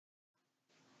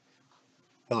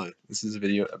Hello, this is a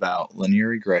video about linear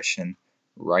regression,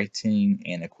 writing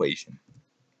an equation.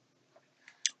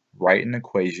 Write an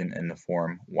equation in the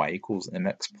form y equals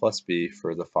mx plus b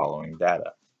for the following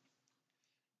data.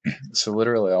 So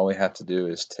literally all we have to do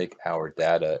is take our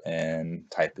data and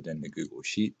type it into Google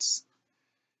Sheets.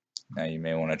 Now you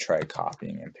may want to try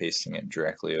copying and pasting it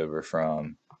directly over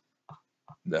from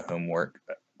the homework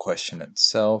question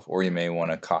itself, or you may want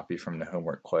to copy from the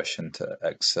homework question to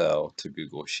Excel to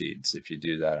Google Sheets. If you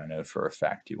do that, I know for a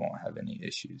fact you won't have any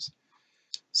issues.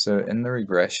 So in the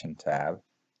regression tab,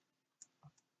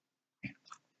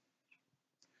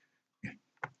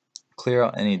 clear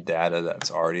out any data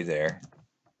that's already there,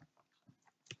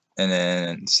 and then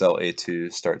in cell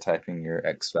A2 start typing your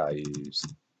x values: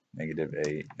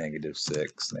 -8,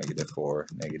 -6, -4,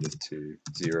 -2,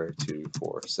 0, 2,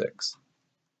 4, 6.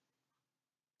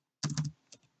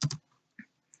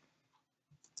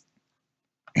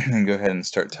 And go ahead and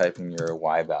start typing your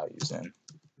y values in.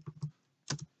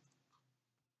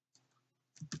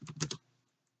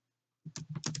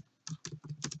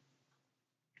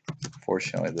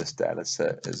 Fortunately, this data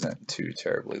set isn't too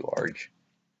terribly large.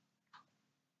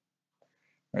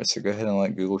 Alright, so go ahead and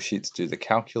let Google Sheets do the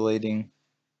calculating.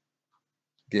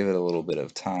 Give it a little bit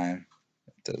of time.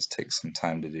 It does take some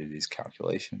time to do these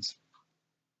calculations.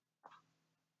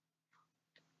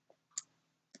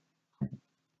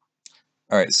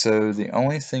 Alright, so the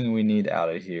only thing we need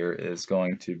out of here is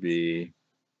going to be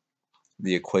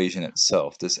the equation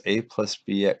itself. This a plus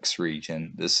bx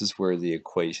region, this is where the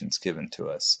equation's given to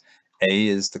us. A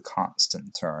is the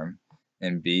constant term,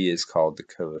 and b is called the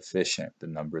coefficient, the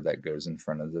number that goes in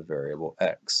front of the variable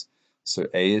x. So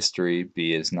a is 3,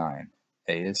 b is 9.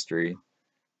 A is 3,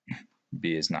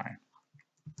 b is 9.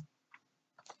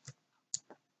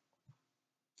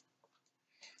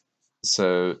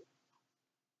 So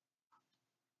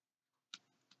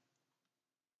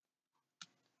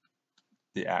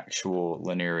the actual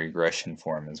linear regression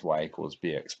form is y equals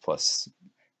bx plus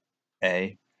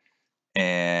a,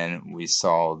 and we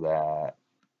saw that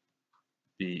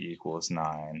b equals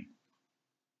 9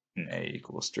 and a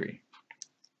equals 3.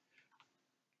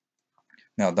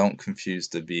 Now don't confuse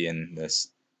the b in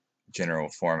this general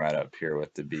format up here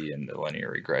with the b in the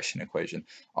linear regression equation.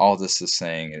 All this is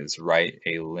saying is write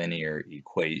a linear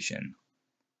equation.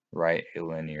 Write a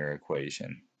linear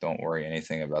equation. Don't worry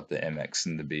anything about the mx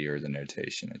and the b or the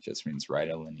notation. It just means write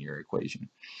a linear equation.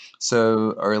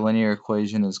 So our linear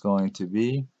equation is going to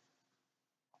be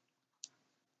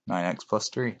 9x plus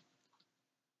 3.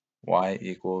 Y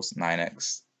equals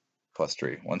 9x plus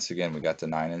 3. Once again, we got the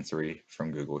 9 and 3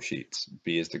 from Google Sheets.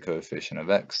 B is the coefficient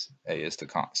of x. A is the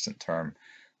constant term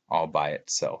all by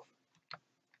itself.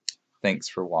 Thanks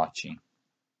for watching.